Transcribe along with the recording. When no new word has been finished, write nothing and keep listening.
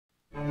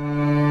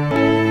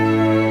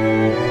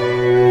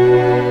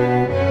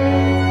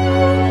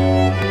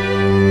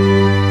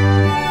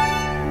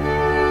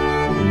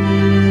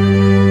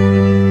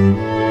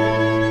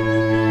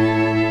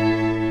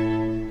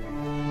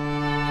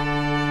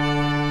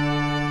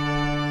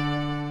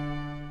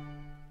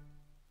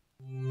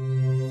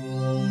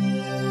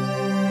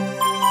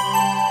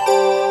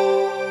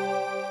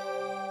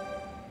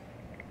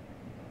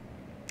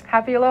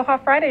Happy Aloha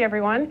Friday,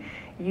 everyone.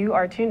 You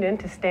are tuned in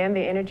to Stan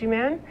the Energy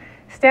Man.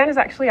 Stan is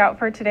actually out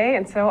for today,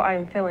 and so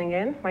I'm filling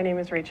in. My name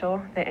is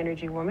Rachel, the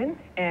Energy Woman,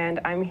 and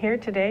I'm here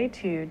today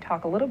to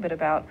talk a little bit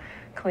about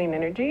clean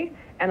energy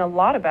and a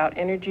lot about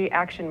Energy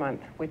Action Month,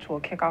 which will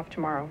kick off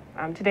tomorrow.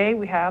 Today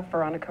we have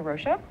Veronica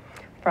Rocha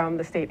from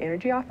the State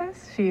Energy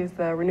Office. She is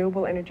the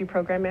Renewable Energy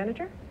Program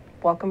Manager.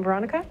 Welcome,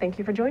 Veronica. Thank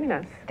you for joining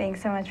us.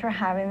 Thanks so much for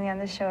having me on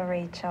the show,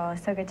 Rachel.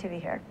 It's so good to be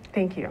here.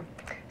 Thank you.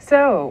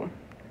 So,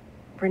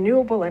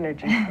 Renewable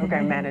Energy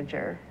Program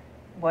Manager,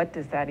 what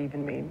does that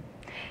even mean?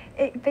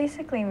 It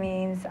basically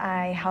means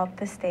I help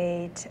the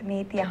state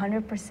meet the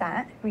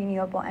 100%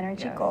 renewable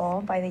energy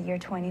goal by the year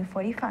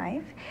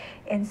 2045.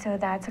 And so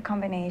that's a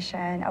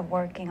combination of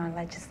working on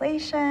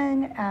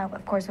legislation,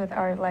 of course with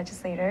our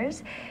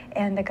legislators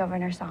and the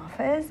governor's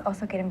office,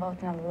 also get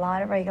involved in a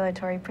lot of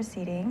regulatory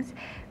proceedings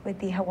with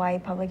the Hawaii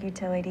Public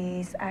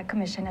Utilities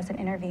Commission as an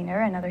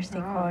intervener and other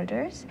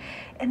stakeholders.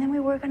 And then we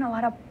work on a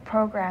lot of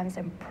programs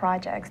and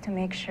projects to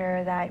make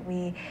sure that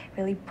we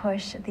really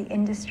push the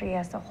industry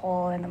as a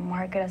whole and the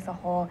market as a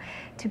whole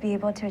to be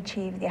able to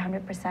achieve the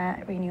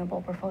 100%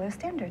 renewable portfolio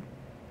standard.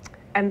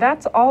 And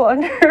that's all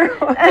under,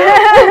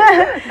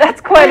 that's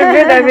quite a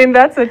bit. I mean,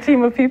 that's a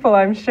team of people,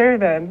 I'm sure,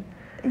 then.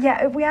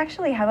 Yeah, we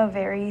actually have a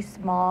very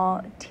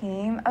small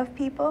team of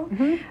people,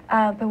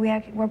 but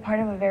we're part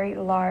of a very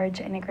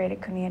large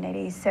integrated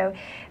community. So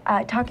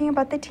talking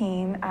about the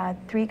team,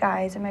 3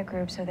 guys in my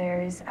group. So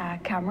there's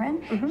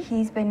Cameron.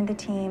 He's been in the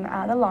team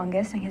the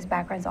longest, and his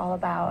background's all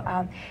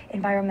about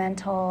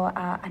environmental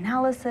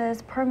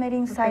analysis,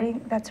 permitting, siting,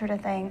 that sort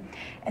of thing.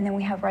 And then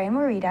we have Ryan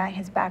Morita.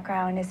 His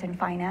background is in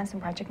finance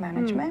and project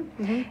management.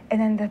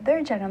 And then the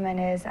third gentleman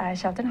is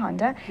Shelton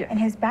Honda. And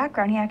his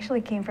background, he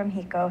actually came from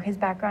HECO. His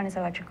background is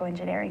electrical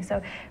engineering.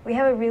 So we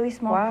have a really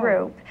small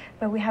group,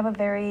 but we have a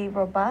very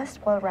robust,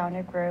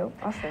 well-rounded group.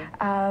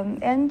 Awesome.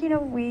 And you know,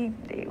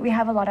 we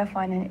have a lot of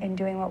fun in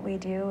doing what we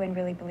do and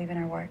really believe in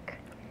our work.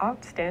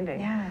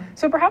 Outstanding. Yeah.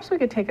 So perhaps we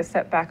could take a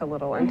step back a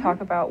little and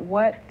talk about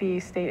what the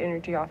State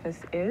Energy Office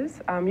is.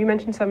 You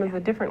mentioned some of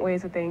the different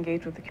ways that they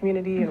engage with the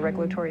community and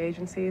regulatory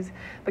agencies,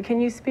 but can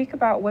you speak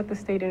about what the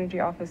State Energy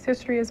Office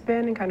history has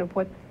been and kind of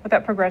what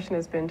that progression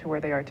has been to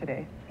where they are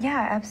today?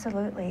 Yeah,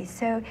 absolutely.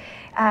 So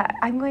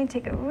I'm going to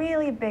take a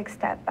really big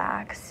step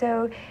back.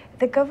 So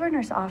the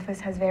governor's office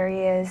has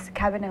various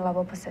cabinet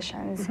level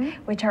positions,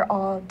 which are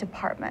all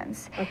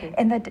departments.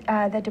 And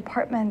the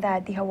department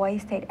that the Hawaii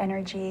State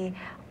Energy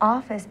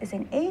Office is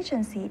an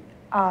agency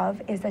of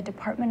is the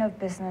Department of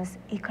Business,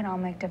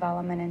 Economic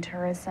Development and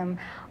Tourism,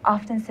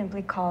 often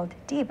simply called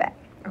DBET.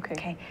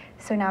 Okay.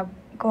 So now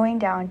going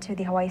down to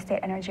the Hawaii State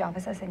Energy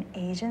Office as an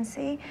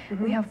agency,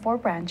 we have 4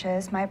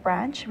 branches. My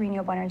branch,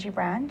 Renewable Energy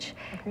Branch,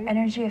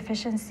 energy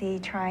efficiency,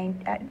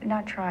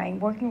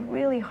 working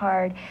really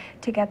hard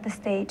to get the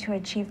state to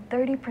achieve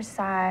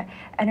 30%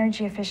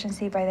 energy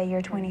efficiency by the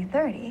year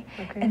 2030.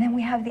 And then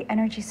we have the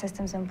Energy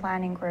Systems and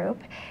Planning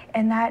Group,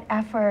 and the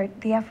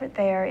effort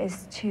there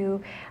is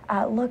to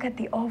look at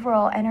the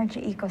overall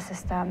energy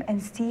ecosystem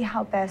and see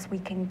how best we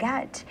can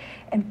get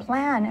and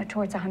plan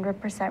towards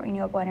 100%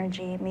 renewable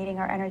energy, meeting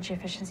our energy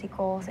efficiency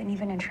goals, and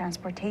even in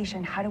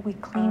transportation, how do we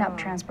clean up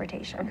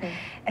transportation?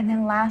 And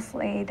then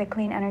lastly, the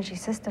Clean Energy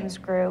Systems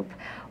Group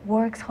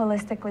works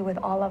holistically with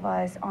all of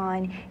us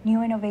on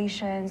new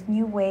innovations,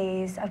 new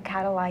ways of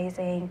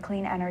catalyzing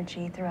clean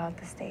energy throughout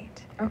the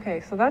state. Okay,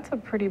 so that's a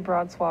pretty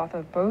broad swath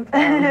of both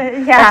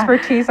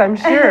expertise, I'm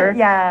sure.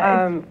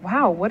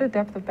 Wow, what a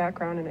depth of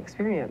background and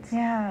experience.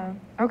 Yeah.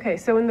 Okay,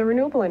 so in the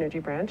Renewable Energy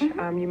Branch,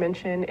 you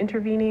mentioned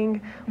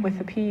intervening with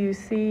the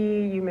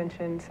PUC, you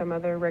mentioned some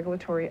other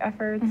regulatory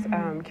efforts.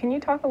 Can you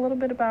talk a little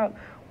bit about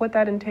what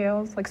that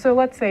entails? Like, so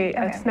let's say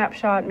a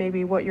snapshot,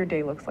 maybe what your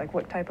day looks like.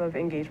 What type of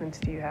engagements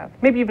do you have?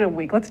 Maybe even a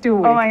week. Let's do a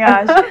week. Oh my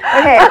gosh.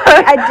 Okay,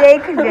 a day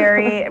could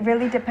vary,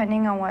 really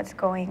depending on what's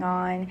going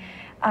on.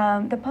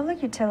 The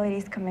Public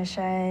Utilities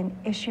Commission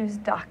issues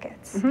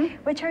dockets,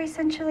 which are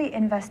essentially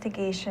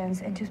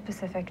investigations into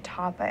specific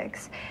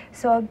topics.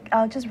 So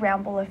I'll just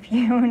ramble a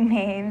few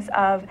names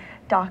of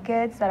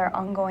dockets that are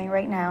ongoing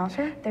right now.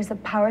 There's a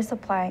power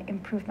supply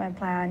improvement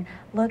plan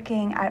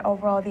looking at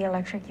overall the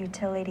electric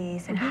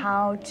utilities and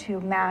how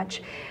to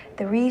match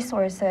the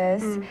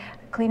resources,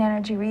 clean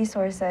energy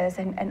resources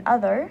and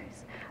others,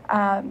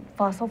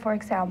 fossil, for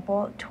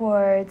example,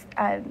 towards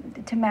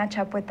to match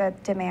up with the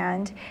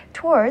demand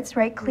towards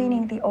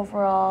cleaning the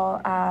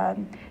overall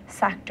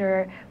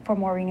sector for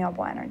more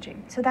renewable energy.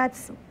 So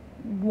that's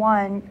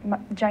one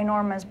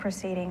ginormous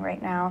proceeding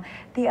right now.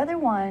 The other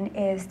one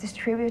is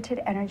distributed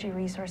energy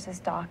resources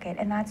docket,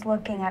 and that's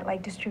looking at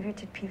like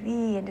distributed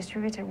PV and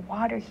distributed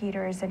water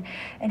heaters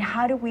and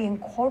how do we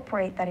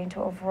incorporate that into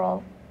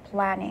overall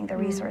planning, the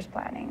resource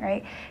planning,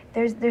 right?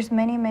 There's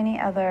many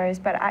others,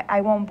 but I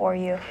won't bore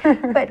you.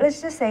 But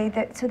let's just say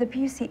that, so the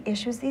PUC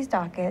issues these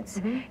dockets.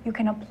 You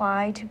can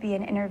apply to be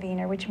an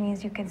intervener, which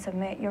means you can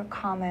submit your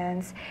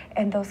comments,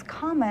 and those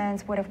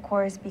comments would of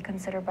course be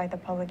considered by the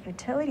Public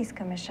Utilities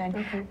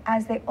Commission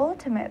as they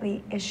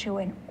ultimately issue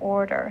an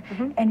order.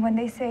 And when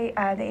they say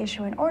they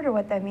issue an order,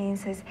 what that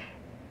means is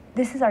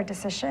this is our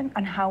decision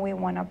on how we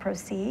want to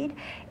proceed.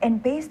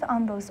 And based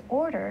on those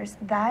orders,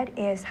 that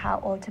is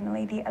how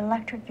ultimately the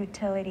electric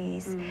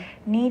utilities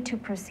need to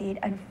proceed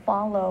and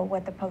follow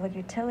what the public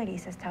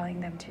utilities is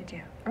telling them to do.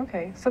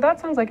 Okay, so that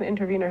sounds like an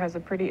intervener has a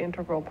pretty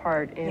integral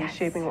part in Yes.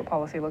 shaping what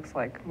policy looks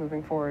like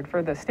moving forward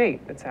for the state,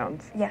 it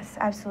sounds. Yes,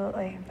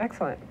 absolutely.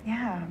 Excellent.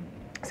 Yeah.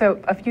 So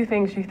a few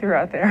things you threw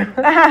out there.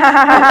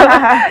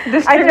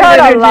 I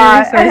thought a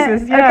lot.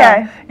 Resources.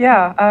 Yeah. Okay.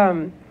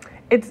 Yeah.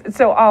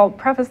 So I'll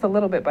preface a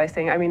little bit by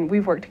saying, I mean,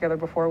 we've worked together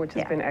before, which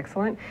has Yeah. been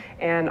excellent,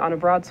 and on a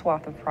broad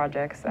swath of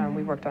projects.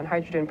 We've worked on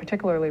hydrogen,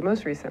 particularly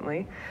most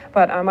recently.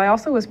 But I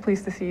also was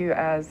pleased to see you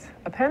as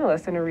a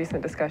panelist in a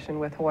recent discussion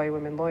with Hawaii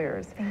Women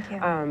Lawyers. Thank you.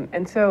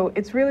 And so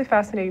it's really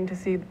fascinating to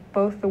see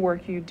both the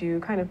work you do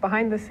kind of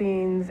behind the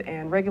scenes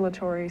and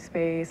regulatory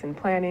space and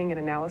planning and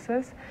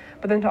analysis,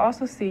 but then to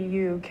also see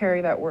you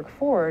carry that work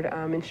forward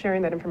and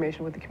sharing that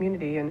information with the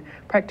community and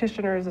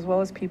practitioners as well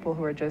as people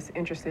who are just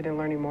interested in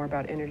learning more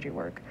about energy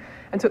work.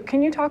 And so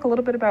can you talk a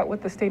little bit about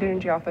what the State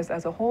Energy Office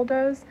as a whole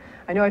does?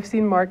 I know I've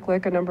seen Mark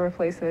Glick a number of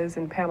places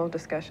in panel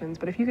discussions,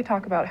 but if you could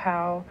talk about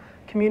how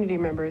community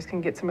members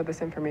can get some of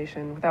this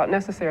information without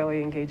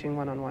necessarily engaging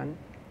one-on-one.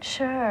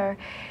 Sure.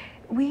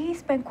 We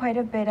spend quite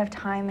a bit of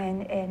time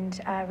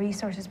and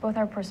resources, both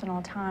our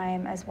personal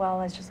time as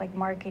well as just like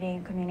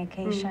marketing,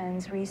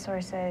 communications,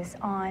 resources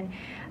on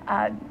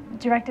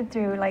directed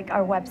through like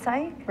our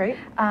website. Right.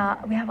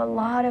 We have a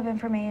lot of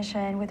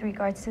information with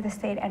regards to the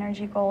state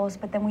energy goals,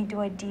 but then we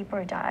do a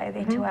deeper dive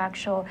into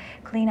actual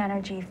clean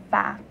energy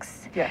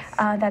facts. Yes.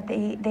 That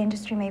the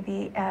industry may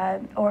be,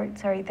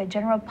 the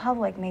general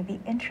public may be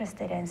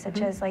interested in, such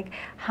as like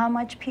how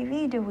much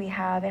PV do we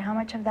have and how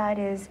much of that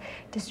is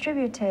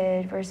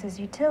distributed versus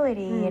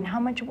utility and how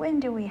much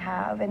wind do we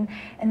have, and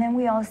then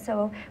we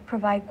also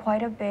provide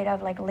quite a bit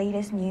of like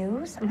latest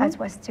news as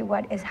to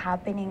what is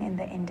happening in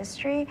the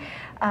industry.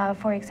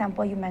 For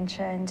example, you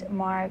mentioned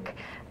Mark,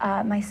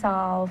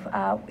 myself,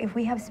 if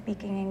we have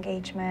speaking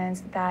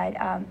engagements that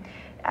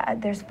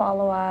there's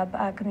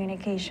follow-up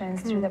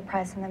communications through the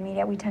press and the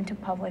media. We tend to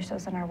publish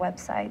those on our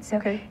website. So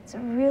it's a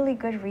really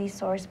good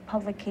resource.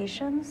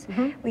 Publications.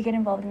 We get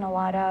involved in a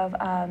lot of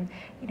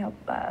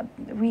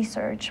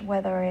research,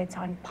 whether it's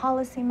on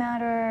policy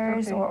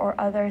matters or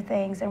other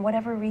things. And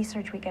whatever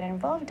research we get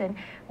involved in,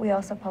 we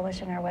also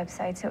publish on our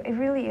website. So it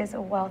really is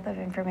a wealth of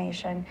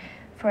information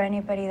for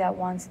anybody that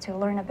wants to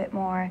learn a bit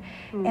more.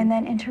 And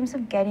then in terms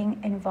of getting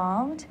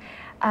involved,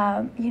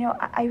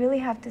 I really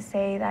have to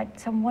say that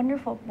some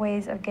wonderful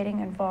ways of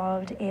getting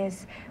involved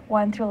is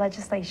one, through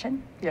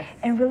legislation. Yes.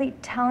 And really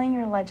telling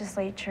your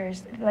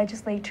legislators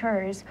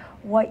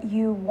what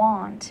you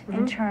want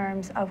in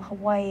terms of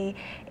Hawaii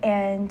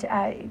and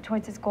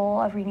towards its goal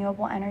of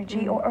renewable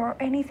energy or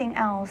anything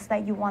else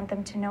that you want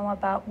them to know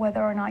about,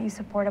 whether or not you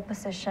support a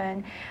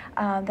position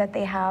that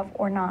they have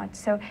or not.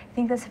 So I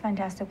think that's a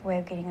fantastic way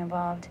of getting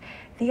involved.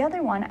 The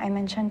other one, I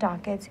mentioned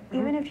dockets.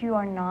 Even if you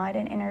are not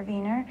an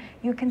intervener,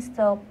 you can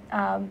still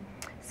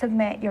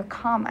submit your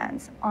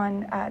comments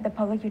on the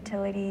Public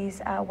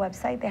Utilities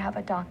website. They have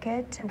a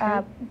docket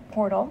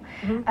portal,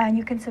 and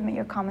you can submit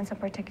your comments on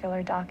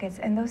particular dockets,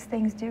 and those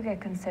things do get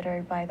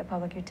considered by the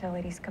Public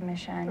Utilities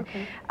Commission.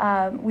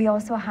 We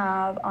also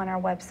have on our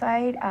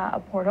website a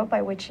portal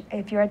by which,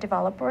 if you're a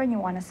developer and you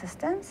want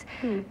assistance,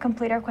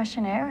 complete our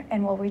questionnaire,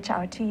 and we'll reach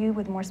out to you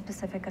with more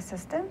specific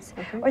assistance,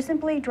 or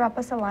simply drop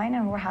us a line,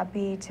 and we're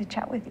happy to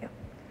chat with you.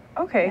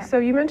 Okay, so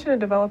you mentioned a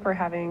developer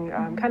having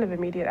kind of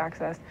immediate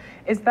access.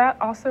 Is that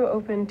also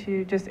open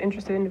to just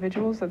interested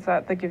individuals? Is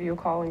that they give you a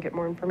call and get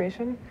more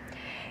information?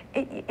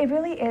 It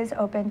really is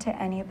open to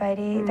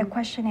anybody. The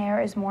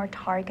questionnaire is more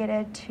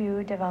targeted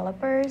to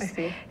developers. I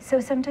see.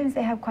 So sometimes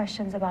they have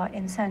questions about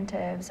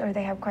incentives, or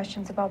they have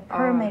questions about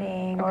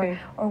permitting or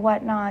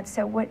whatnot.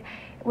 So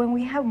when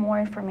we have more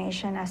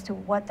information as to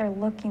what they're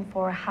looking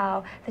for,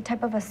 how the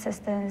type of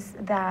assistance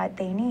that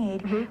they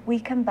need, we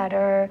can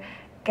better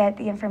get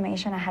the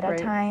information ahead of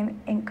time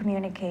in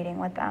communicating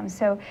with them.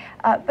 So,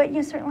 but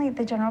certainly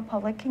the general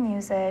public can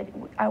use it.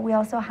 We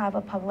also have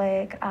a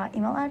public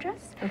email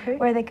address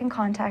where they can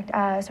contact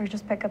us or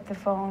just pick up the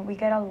phone. We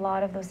get a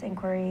lot of those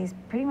inquiries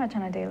pretty much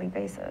on a daily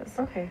basis.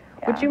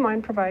 Would you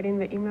mind providing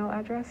the email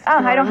address?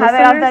 I don't have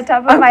it off the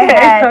top of my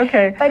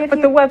head.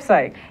 But the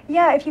website?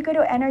 Yeah, if you go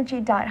to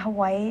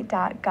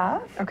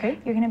energy.hawaii.gov,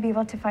 you're going to be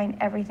able to find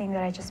everything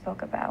that I just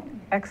spoke about.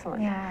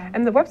 Excellent. Yeah.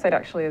 And the website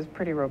actually is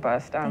pretty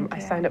robust. I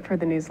signed up for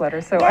the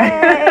newsletter, so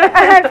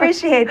I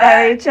appreciate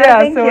that, Rachel.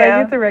 Thank you.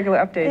 I get the regular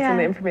updates, and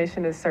the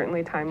information is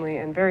certainly timely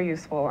and very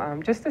useful,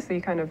 just to see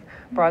kind of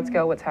broad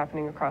scale what's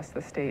happening across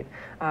the state.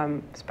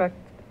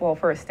 Well,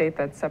 for a state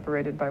that's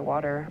separated by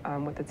water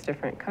with its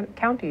different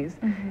counties,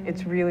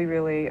 it's really,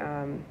 really,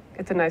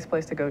 it's a nice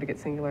place to go to get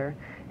singular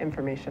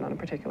information on a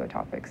particular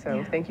topic.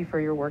 So thank you for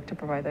your work to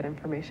provide that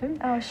information.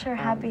 Oh, sure,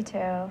 happy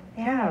to.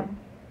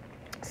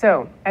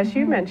 So, as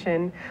you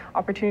mentioned,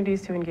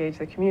 opportunities to engage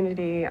the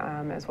community,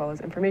 as well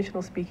as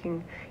informational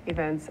speaking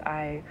events.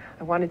 I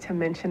wanted to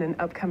mention an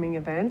upcoming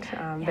event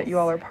that you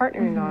all are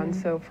partnering on.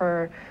 So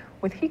for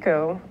with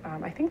HECO,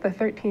 I think the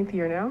 13th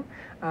year now,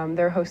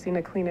 they're hosting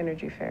a clean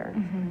energy fair.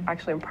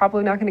 Actually, I'm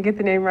probably not going to get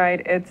the name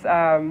right. It's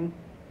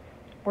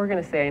we're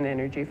going to say an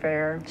energy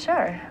fair.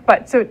 Sure.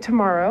 But so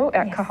tomorrow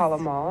at Yes. Kahala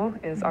Mall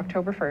is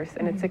October 1st,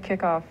 and it's a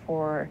kickoff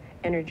for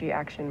Energy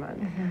Action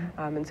Month.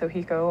 And so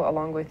HECO,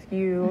 along with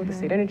you, the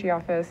State Energy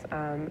Office,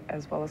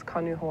 as well as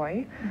Kanu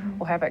Hawaii,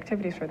 will have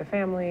activities for the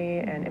family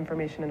and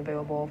information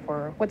available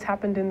for what's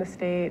happened in the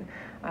state.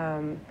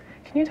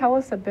 Can you tell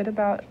us a bit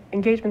about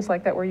engagements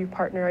like that where you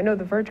partner? I know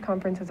the Verge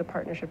Conference is a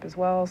partnership as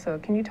well, so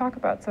can you talk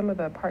about some of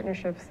the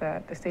partnerships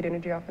that the State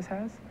Energy Office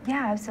has?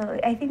 Yeah,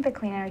 absolutely. I think the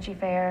Clean Energy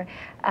Fair,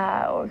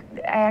 I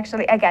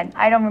actually, again,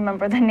 I don't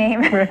remember the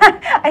name.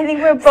 I think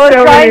we're both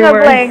drawing a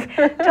blank.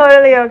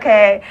 Totally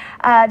okay.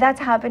 That's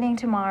happening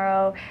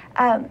tomorrow.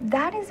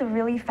 That is a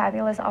really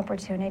fabulous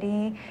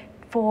opportunity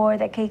for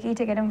the keiki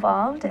to get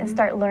involved and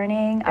start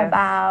learning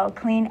about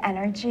clean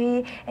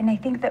energy. And I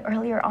think the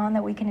earlier on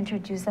that we can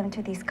introduce them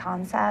to these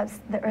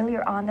concepts, the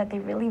earlier on that they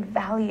really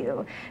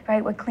value,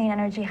 right, what clean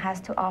energy has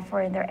to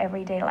offer in their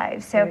everyday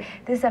lives. So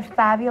this is a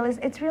fabulous,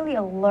 it's really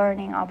a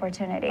learning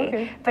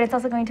opportunity, but it's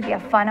also going to be a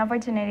fun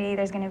opportunity.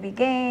 There's going to be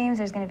games,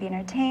 there's going to be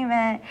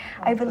entertainment.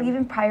 I believe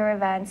in prior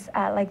events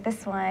like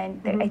this one,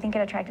 I think it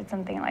attracted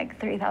something like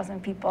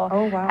 3,000 people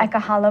at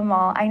Kahala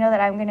Mall. I know that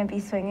I'm going to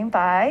be swinging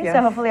by,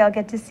 so hopefully I'll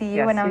get to see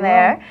you when I'm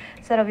there.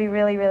 So it'll be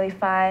really, really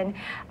fun.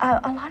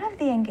 A lot of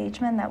the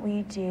engagement that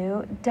we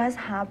do does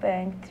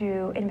happen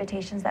through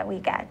invitations that we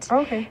get.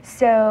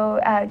 So,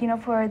 you know,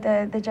 for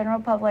the general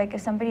public,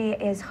 if somebody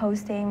is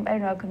hosting, I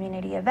don't know, a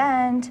community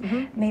event,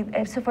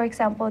 maybe, so for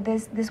example,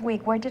 this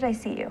week, where did I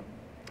see you?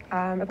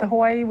 At the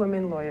Hawaii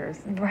Women Lawyers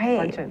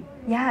Luncheon.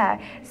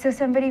 Yeah, so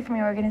somebody from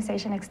your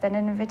organization extended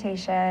an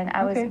invitation.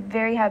 I was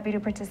very happy to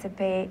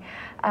participate.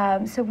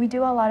 So we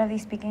do a lot of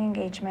these speaking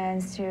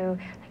engagements through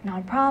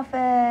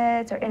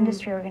nonprofits or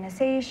industry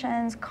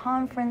organizations,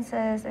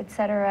 conferences,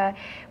 etc.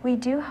 We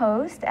do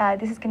host,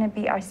 this is going to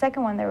be our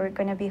second one that we're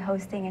going to be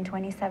hosting in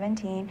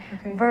 2017,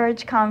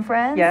 Verge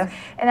Conference.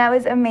 And that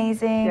was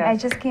amazing. I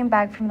just came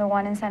back from the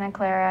one in Santa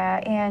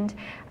Clara, and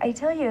I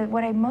tell you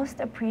what I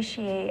most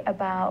appreciate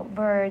about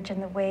Verge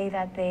and the way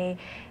that they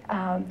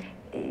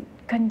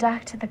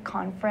conduct the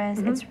conference,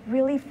 it's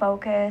really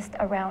focused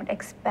around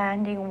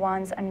expanding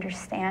one's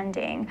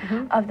understanding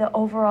of the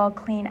overall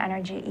clean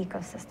energy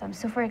ecosystem.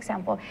 So for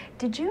example,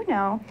 did you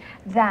know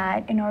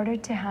that in order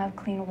to have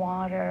clean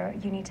water,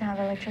 you need to have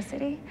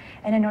electricity?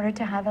 And in order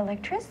to have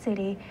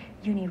electricity,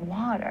 you need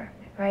water,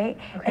 right?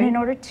 And in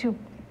order to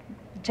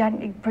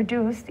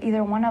produce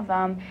either one of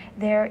them,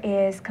 there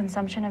is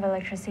consumption of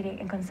electricity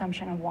and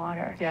consumption of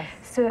water.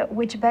 So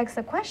which begs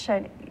the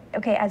question,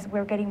 okay, as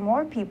we're getting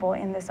more people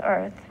in this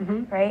earth,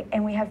 right,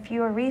 and we have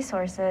fewer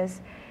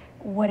resources,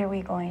 what are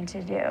we going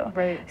to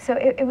do? So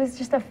it was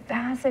just a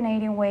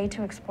fascinating way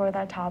to explore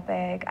that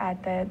topic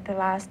at the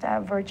last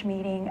Verge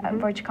meeting,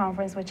 Verge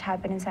conference, which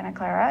happened in Santa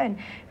Clara, and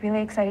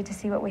really excited to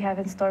see what we have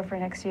in store for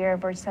next year,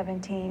 Verge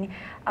 17,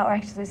 or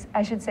actually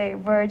I should say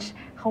Verge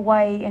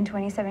Hawaii in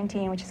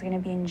 2017, which is going to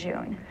be in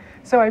June.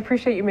 So I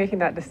appreciate you making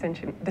that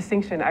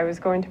distinction. I was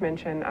going to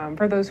mention,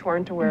 for those who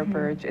aren't aware of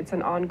Verge, it's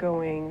an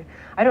ongoing,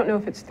 I don't know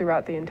if it's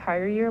throughout the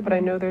entire year, but I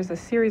know there's a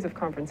series of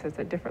conferences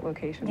at different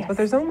locations. But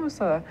there's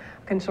almost a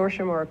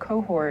consortium or a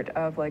cohort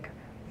of like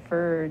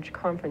Verge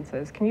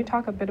conferences. Can you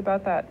talk a bit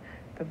about that,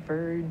 the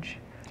Verge?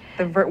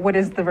 What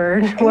is the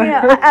Verge? You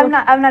know,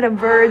 I'm not a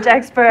Verge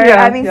expert.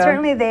 I mean,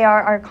 certainly they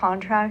are our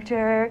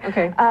contractor.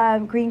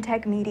 Green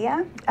Tech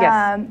Media.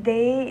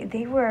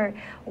 They were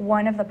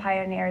one of the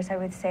pioneers, I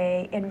would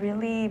say, in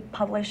really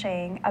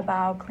publishing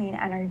about clean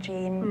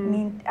energy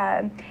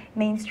and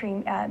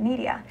mainstream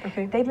media.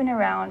 They've been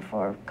around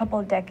for a couple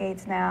of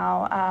decades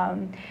now.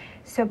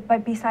 So,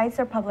 but besides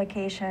their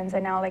publications,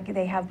 and now like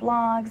they have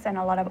blogs and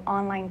a lot of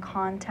online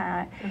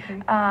content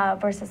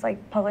versus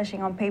like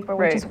publishing on paper,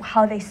 which is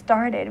how they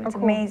started. It's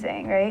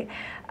amazing, right?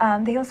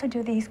 They also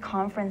do these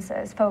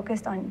conferences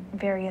focused on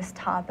various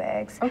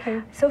topics.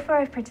 So far,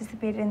 I've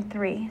participated in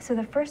 3. So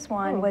the first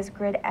one was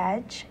Grid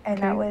Edge, and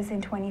that was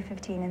in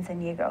 2015 in San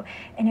Diego.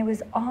 And it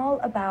was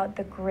all about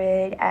the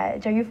grid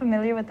edge. Are you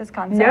familiar with this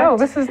concept? No,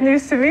 this is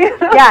news to me.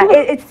 Yeah,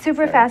 it's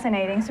super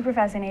fascinating, super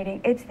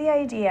fascinating. It's the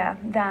idea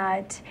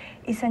that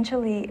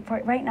essentially, for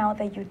right now,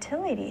 the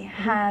utility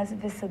has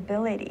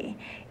visibility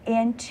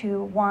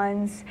into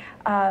one's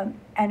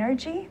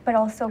energy, but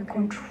also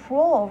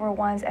control over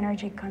one's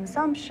energy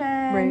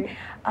consumption,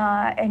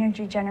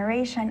 energy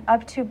generation,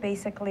 up to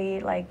basically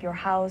like your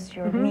house,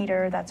 your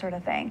meter, that sort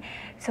of thing.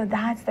 So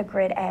that's the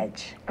grid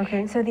edge.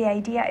 So the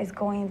idea is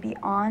going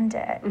beyond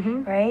it,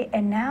 right?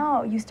 And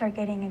now you start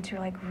getting into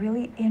like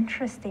really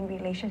interesting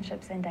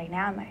relationships and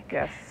dynamic.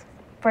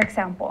 For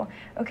example,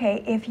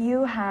 okay, if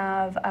you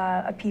have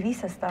a PV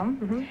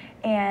system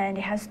and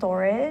it has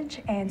storage,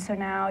 and so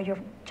now you're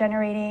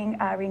generating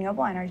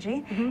renewable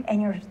energy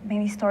and you're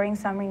maybe storing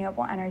some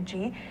renewable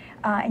energy,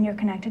 and you're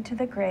connected to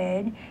the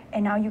grid,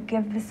 and now you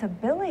give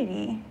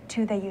visibility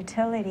to the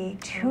utility,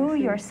 to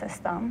your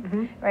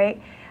system,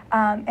 right?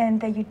 And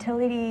the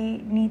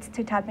utility needs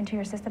to tap into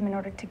your system in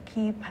order to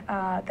keep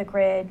the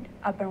grid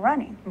up and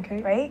running,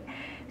 right?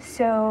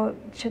 So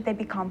should they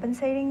be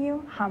compensating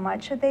you? How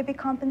much should they be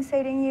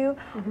compensating you?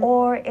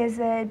 Or is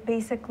it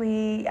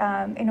basically,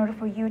 in order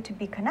for you to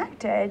be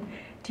connected,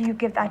 do you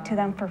give that to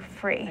them for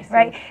free,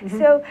 right?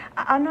 So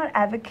I'm not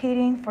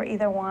advocating for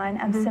either one.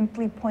 I'm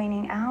simply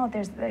pointing out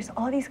there's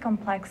all these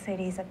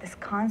complexities that this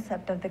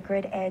concept of the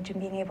grid edge and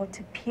being able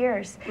to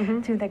pierce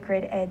through the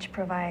grid edge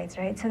provides,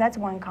 right? So that's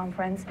one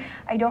conference.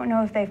 I don't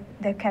know if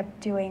they've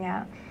kept doing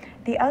it.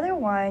 The other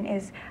one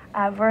is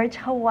Verge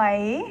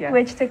Hawaii,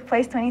 which took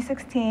place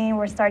 2016.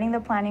 We're starting the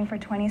planning for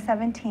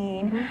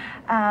 2017,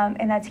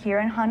 and that's here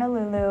in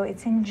Honolulu.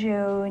 It's in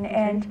June,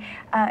 and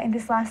in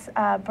this last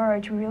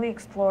Verge, we really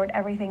explored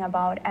everything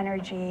about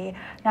energy,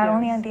 not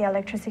only in the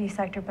electricity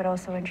sector, but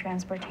also in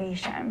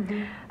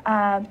transportation.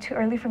 Too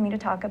early for me to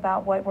talk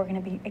about what we're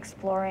going to be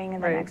exploring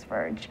in the next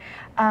Verge.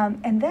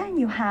 And then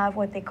you have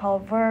what they call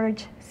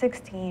Verge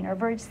 16 or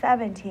Verge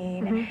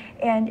 17,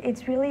 and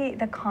it's really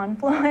the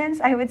confluence,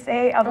 I would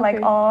say, of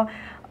like all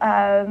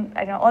I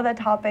don't know, all the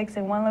topics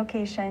in one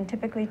location.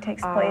 Typically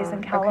takes place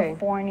in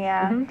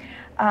California.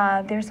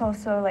 There's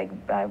also like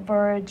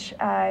Verge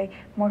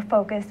more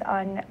focused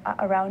on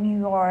around New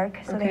York,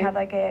 so they have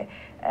like a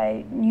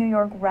New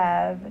York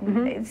Rev.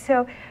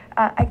 So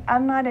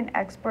I'm not an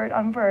expert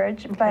on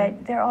Verge,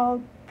 but they're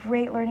all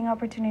great learning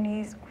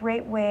opportunities,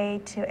 great way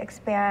to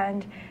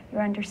expand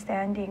your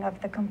understanding of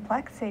the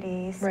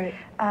complexities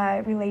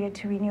related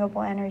to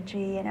renewable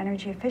energy and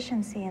energy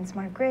efficiency and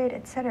smart grid,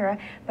 et cetera,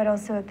 but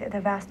also the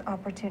vast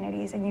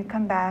opportunities, and you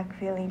come back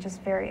feeling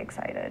just very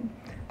excited.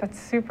 That's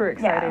super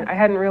exciting. I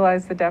hadn't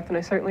realized the depth, and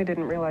I certainly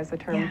didn't realize the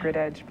term grid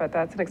edge, but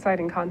that's an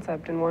exciting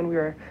concept and one we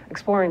were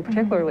exploring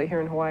particularly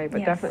here in Hawaii,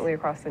 but definitely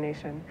across the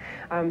nation.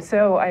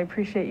 So I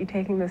appreciate you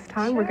taking this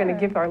time. We're going to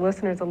give our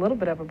listeners a little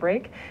bit of a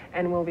break,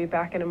 and we'll be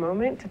back in a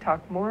moment to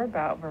talk more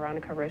about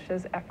Veronica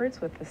Rocha's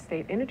efforts with the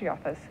State Energy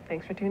Office.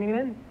 Thanks for tuning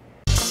in.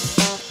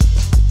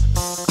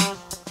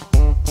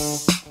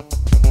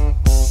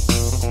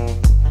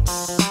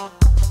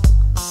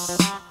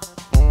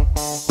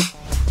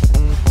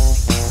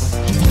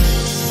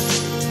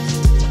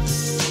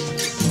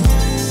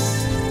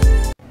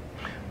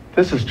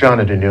 This is John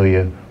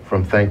Adenulia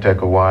from ThinkTech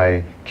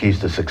Hawaii, Keys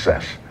to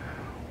Success.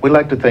 We'd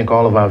like to thank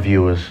all of our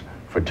viewers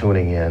for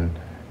tuning in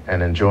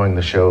and enjoying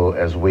the show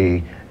as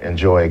we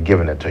enjoy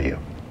giving it to you.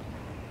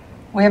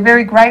 We are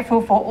very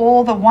grateful for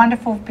all the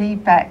wonderful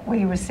feedback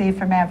we receive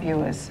from our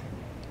viewers.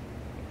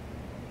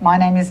 My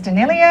name is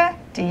Danelia,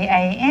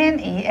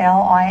 D-A-N-E-L-I-A.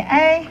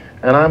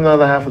 And I'm the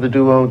other half of the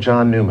duo,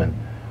 John Newman.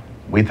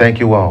 We thank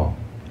you all.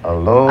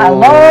 Aloha.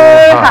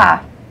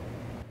 Aloha.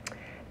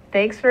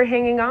 Thanks for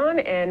hanging on,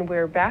 and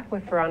we're back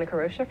with Veronica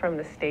Rocha from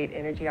the State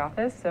Energy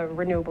Office, a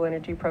Renewable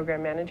Energy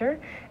Program Manager,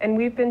 and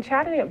we've been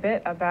chatting a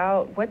bit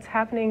about what's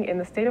happening in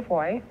the state of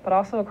Hawaii, but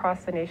also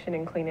across the nation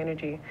in clean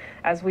energy.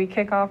 As we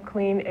kick off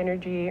Clean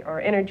Energy or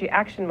Energy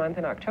Action Month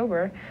in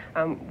October,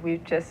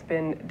 we've just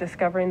been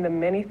discovering the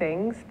many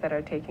things that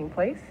are taking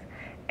place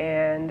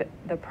and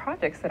the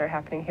projects that are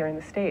happening here in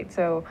the state.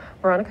 So,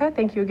 Veronica,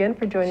 thank you again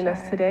for joining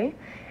us today.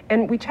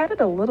 And we chatted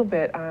a little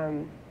bit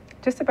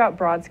just about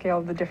broad scale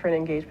of the different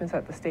engagements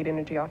that the State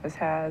Energy Office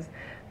has,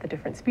 the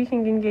different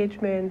speaking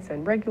engagements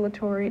and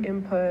regulatory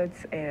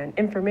inputs and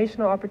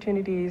informational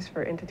opportunities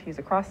for entities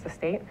across the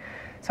state.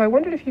 So I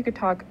wondered if you could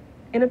talk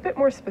in a bit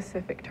more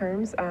specific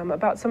terms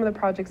about some of the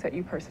projects that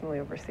you personally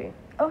oversee.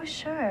 Oh,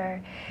 sure.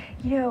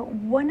 You know,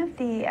 one of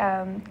the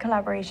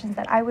collaborations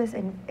that I was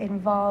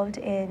involved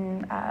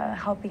in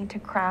helping to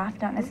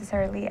craft, not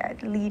necessarily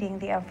leading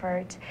the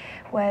effort,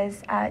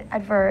 was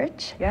at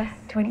Verge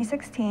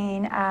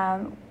 2016.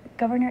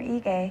 Governor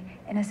Ige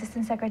and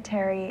Assistant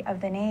Secretary of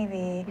the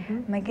Navy,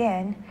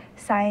 McGinn,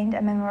 signed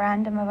a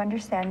Memorandum of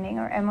Understanding,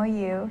 or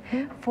MOU,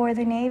 for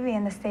the Navy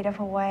and the state of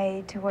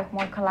Hawaii to work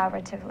more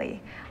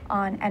collaboratively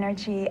on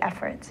energy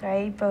efforts,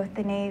 right? Both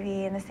the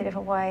Navy and the state of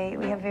Hawaii,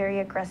 we have very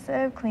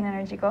aggressive clean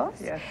energy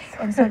goals.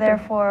 And so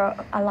therefore,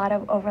 a lot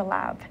of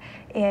overlap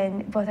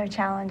in both our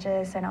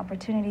challenges and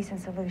opportunities and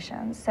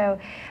solutions. So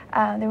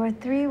there were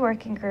 3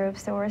 working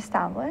groups that were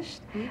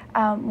established.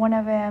 One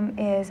of them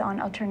is on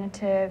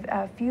alternative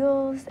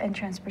fuels and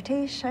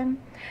transportation.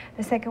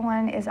 The second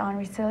one is on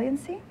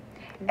resiliency.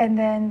 And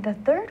then the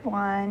third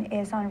one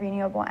is on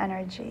renewable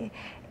energy.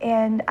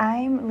 And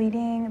I'm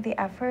leading the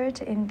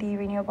effort in the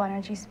renewable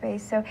energy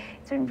space. So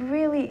it's been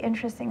really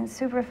interesting and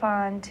super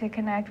fun to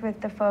connect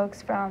with the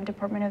folks from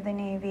Department of the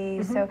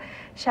Navy. So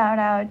shout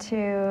out to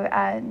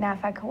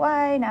NAFAC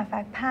Hawaii,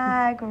 NAFAC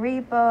PAC,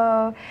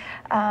 REPO.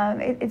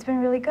 It's been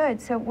really good.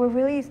 So we're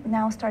really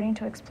now starting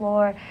to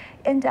explore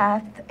in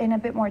a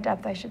bit more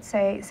depth, I should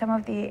say, some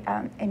of the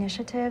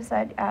initiatives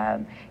that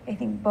I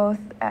think both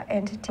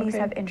entities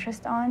have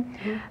interest on.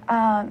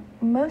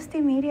 Most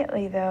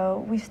immediately,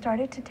 though, we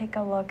started to take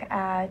a look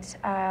at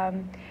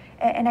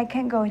and I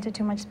can't go into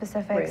too much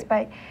specifics,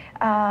 Right.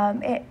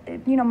 but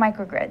you know,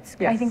 microgrids.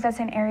 I Yes. think that's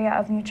an area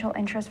of mutual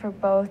interest for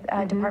both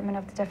Department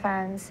of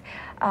Defense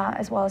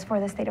as well as for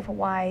the state of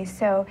Hawaii.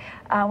 So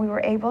we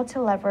were able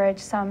to leverage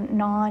some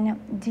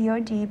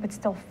non-DoD but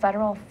still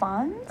federal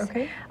funds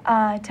Okay.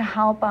 to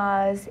help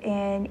us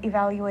in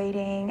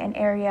evaluating an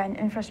area and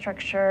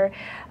infrastructure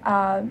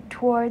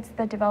towards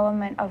the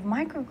development of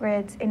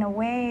microgrids in a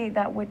way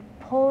that would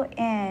pull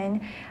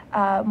in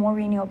more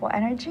renewable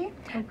energy,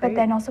 but great.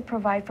 then also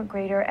provide for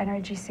greater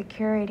energy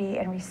security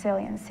and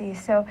resiliency.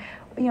 So,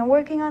 you know,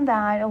 working on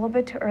that, a little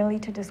bit too early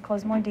to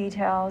disclose more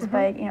details,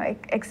 but, you know,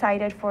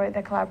 excited for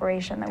the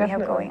collaboration that we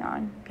have Definitely. going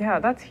on. Yeah,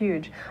 that's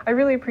huge. I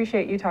really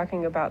appreciate you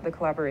talking about the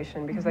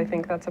collaboration because I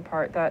think that's a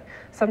part that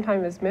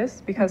sometimes is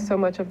missed because so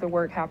much of the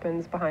work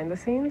happens behind the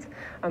scenes.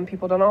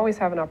 People don't always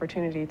have an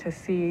opportunity to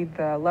see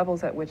the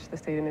levels at which the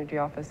State Energy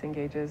Office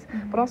engages,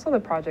 but also the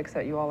projects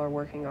that you all are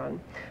working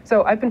on.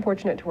 So I've been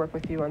fortunate to work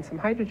with you on some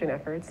hydrogen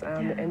efforts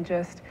and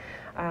just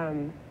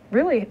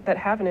really that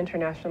have an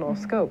international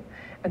scope.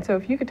 And so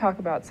if you could talk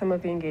about some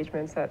of the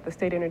engagements that the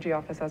State Energy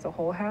Office as a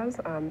whole has,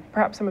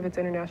 perhaps some of its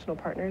international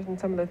partners and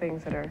some of the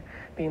things that are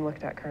being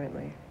looked at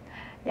currently.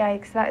 Yeah,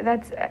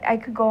 that's, I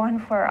could go on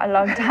for a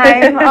long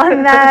time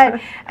on that.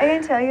 I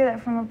can tell you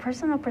that from a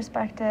personal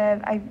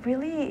perspective, I've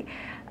really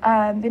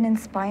been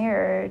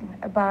inspired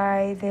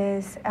by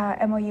this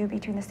MOU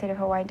between the State of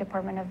Hawaii and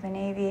Department of the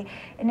Navy,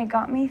 and it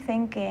got me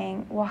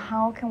thinking, well,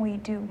 how can we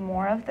do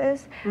more of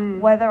this,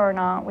 whether or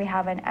not we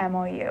have an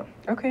MOU?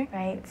 Okay.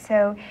 Right,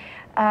 so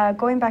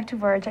going back to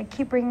Verge, I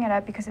keep bringing it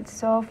up because it's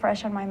so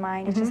fresh on my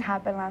mind. It just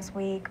happened last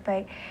week,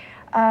 but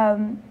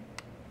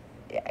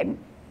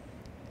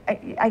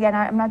again,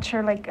 I'm not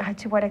sure like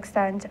to what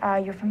extent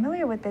you're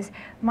familiar with this.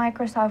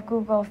 Microsoft,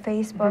 Google,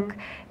 Facebook,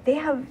 they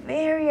have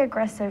very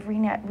aggressive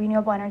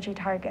renewable energy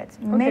targets.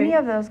 Many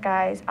of those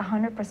guys,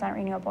 100%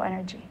 renewable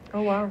energy.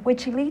 Oh, wow.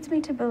 Which leads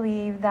me to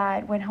believe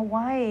that when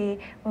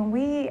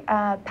we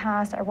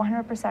passed our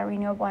 100%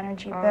 renewable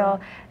energy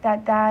bill,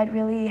 that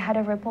really had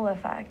a ripple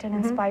effect and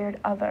inspired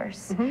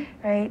others,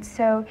 right?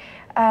 So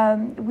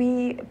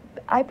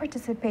I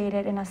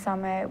participated in a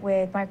summit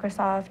with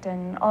Microsoft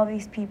and all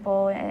these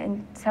people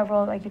and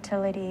several like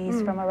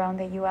utilities from around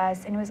the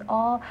U.S. and it was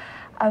all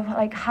of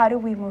like how do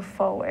we move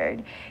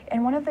forward.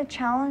 And one of the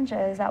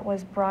challenges that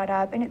was brought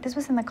up, and this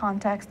was in the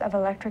context of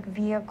electric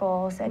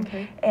vehicles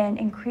and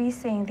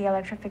increasing the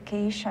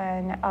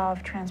electrification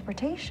of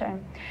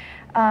transportation.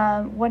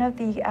 One of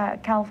the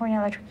California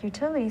electric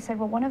utilities said,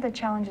 well, one of the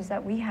challenges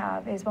that we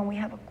have is when we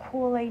have a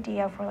cool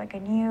idea for like a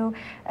new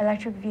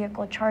electric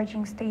vehicle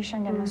charging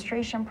station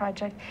demonstration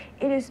project,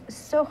 it is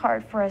so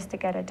hard for us to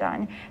get it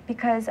done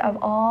because of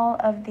all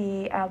of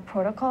the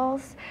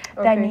protocols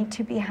that need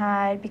to be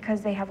had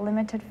because they have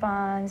limited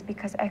funds,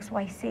 because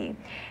XYZ.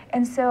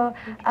 And so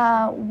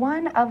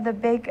one of the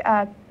big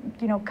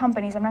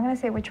companies, I'm not going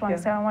to say which one,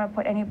 so I don't want to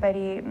put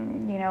anybody,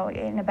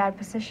 in a bad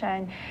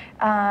position,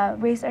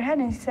 raised their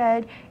hand and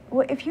said,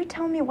 well, if you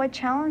tell me what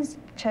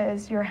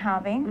challenges you're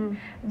having,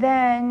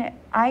 then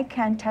I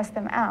can test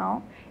them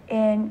out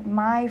in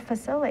my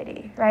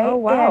facility, right? Oh,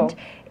 wow.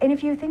 And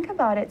if you think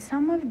about it,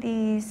 some of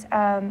these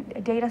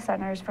data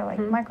centers for like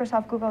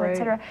Microsoft, Google, et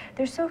cetera,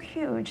 they're so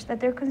huge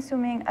that they're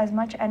consuming as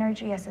much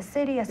energy as a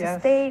city, as a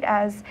state,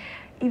 as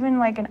even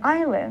like an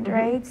island,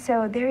 right?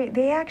 So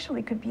they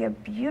actually could be a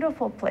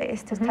beautiful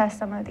place to test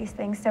some of these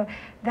things. So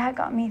that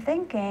got me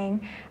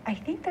thinking, I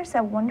think there's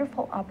a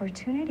wonderful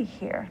opportunity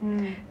here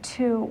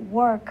to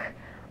work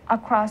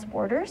across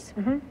borders,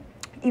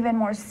 even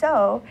more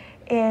so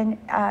in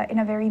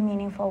a very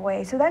meaningful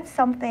way. So that's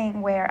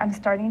something where I'm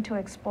starting to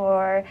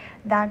explore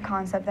that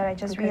concept that I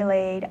just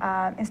relayed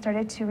and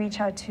started to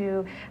reach out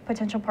to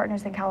potential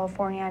partners in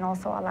California and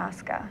also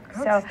Alaska.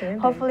 So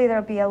hopefully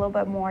there'll be a little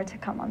bit more to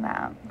come on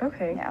that.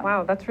 Okay, Yeah.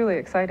 wow, that's really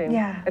exciting.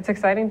 Yeah. It's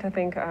exciting to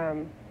think,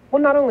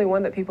 well, not only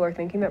that people are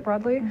thinking that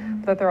broadly,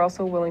 but that they're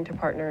also willing to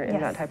partner in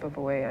that type of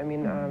a way. I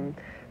mean,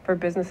 for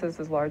businesses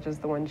as large as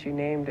the ones you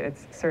named,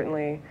 it's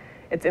certainly,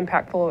 it's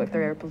impactful if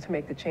they're able to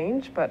make the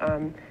change, but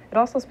it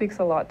also speaks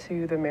a lot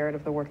to the merit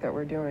of the work that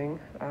we're doing.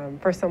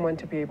 For someone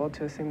to be able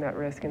to assume that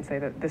risk and say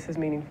that this is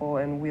meaningful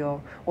and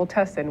we'll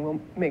test it and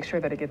we'll make sure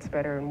that it gets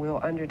better and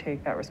we'll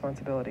undertake that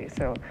responsibility.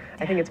 So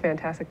I think it's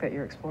fantastic that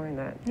you're exploring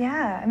that.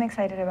 Yeah, I'm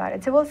excited about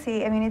it. So we'll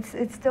see. I mean,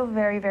 it's still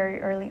very, very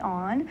early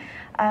on,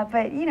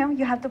 but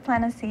you have to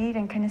plant a seed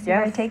and kind of see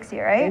where it takes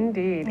you, right?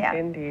 Indeed,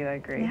 indeed, I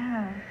agree.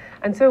 Yeah.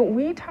 And so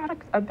we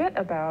talked a bit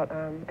about,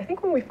 I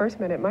think when we first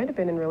met, it might have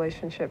been in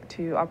relationship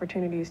to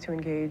opportunities to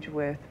engage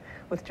with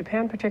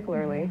Japan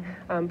particularly,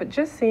 but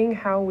just seeing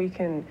how we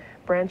can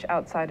branch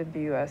outside of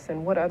the U.S.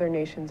 and what other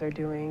nations are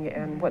doing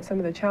and what some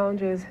of the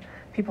challenges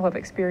people have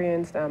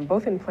experienced,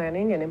 both in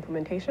planning and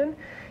implementation.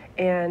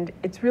 And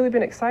it's really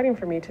been exciting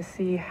for me to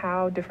see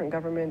how different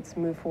governments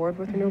move forward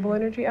with renewable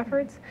energy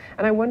efforts.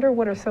 And I wonder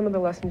what are some of the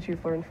lessons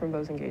you've learned from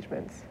those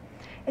engagements?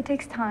 It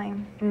takes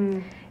time.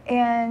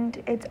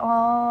 And it's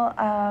all,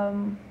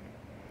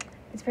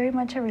 it's very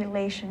much a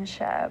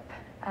relationship.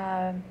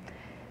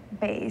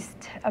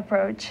 based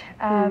approach.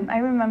 I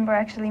remember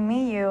actually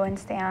me, you, and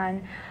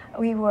Stan,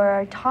 we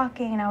were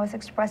talking and I was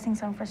expressing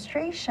some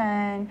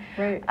frustration.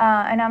 Right.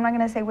 And I'm not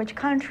going to say which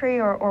country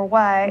or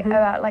what,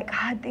 about like,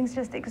 God, things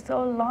just take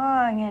so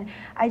long and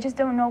I just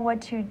don't know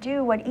what to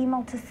do, what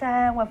email to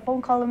send, what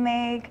phone call to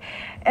make.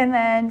 And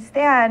then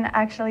Stan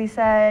actually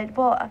said,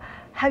 well,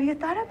 have you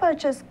thought about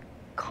just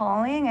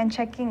calling and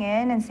checking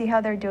in and see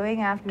how they're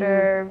doing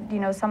after you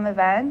know, some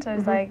event? I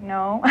was like,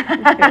 no. But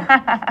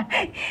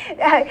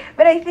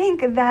I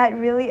think that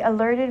really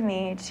alerted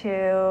me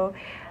to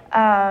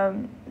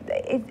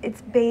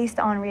it's based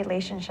on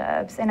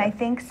relationships, and I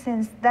think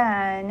since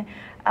then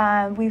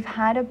we've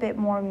had a bit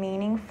more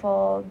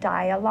meaningful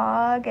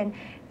dialogue, and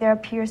there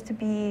appears to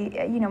be,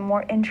 you know,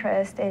 more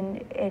interest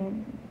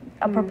in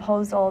a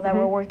proposal that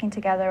we're working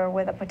together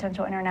with a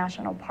potential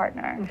international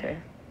partner. Okay.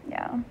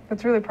 Yeah.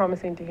 That's really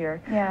promising to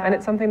hear. Yeah. And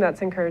it's something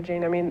that's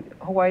encouraging. I mean,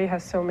 Hawaii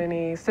has so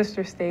many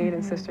sister state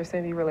and sister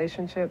city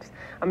relationships.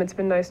 It's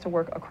been nice to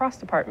work across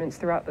departments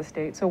throughout the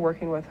state. So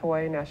working with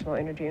Hawaii National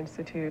Energy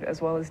Institute as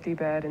well as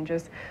DBED, and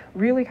just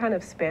really kind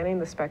of spanning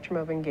the spectrum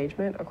of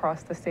engagement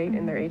across the state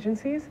in their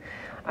agencies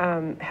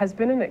has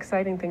been an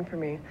exciting thing for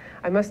me.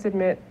 I must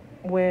admit,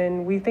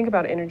 when we think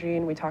about energy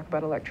and we talk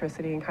about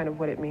electricity and kind of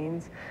what it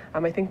means,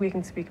 I think we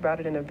can speak about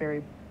it in a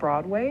very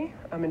broad way,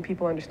 and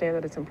people understand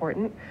that it's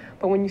important.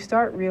 But when you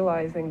start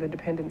realizing the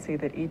dependency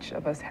that each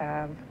of us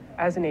have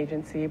as an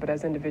agency, but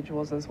as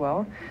individuals as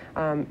well,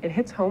 it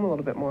hits home a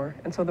little bit more.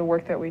 And so the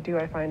work that we do,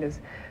 I find,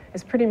 is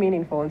pretty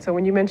meaningful. And so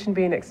when you mentioned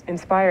being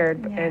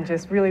inspired and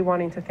just really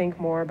wanting to think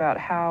more about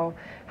how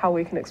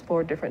we can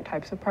explore different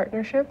types of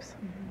partnerships,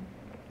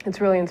 it's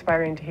really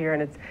inspiring to hear,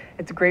 and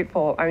it's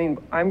grateful. I mean,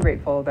 I'm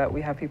grateful that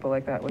we have people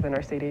like that within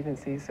our state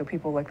agencies, so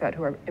people like that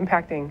who are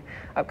impacting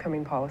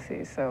upcoming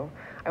policies. So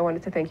I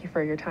wanted to thank you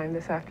for your time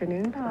this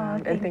afternoon,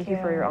 and thank you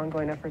for your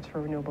ongoing efforts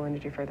for renewable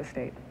energy for the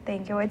state.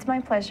 Thank you. It's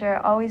my pleasure.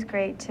 Always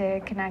great to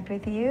connect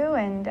with you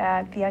and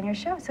be on your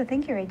show. So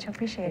thank you, Rachel.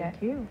 Appreciate it.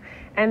 Thank you.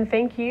 And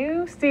thank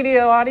you,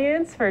 studio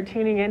audience, for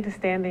tuning in to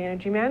Stan the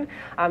Energy Man.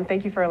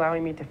 Thank you for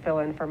allowing me to fill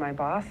in for my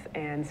boss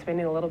and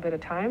spending a little bit of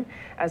time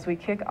as we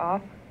kick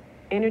off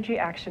Energy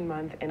Action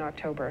Month in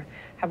October.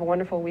 Have a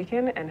wonderful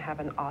weekend and have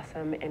an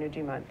awesome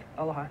Energy Month.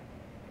 Aloha.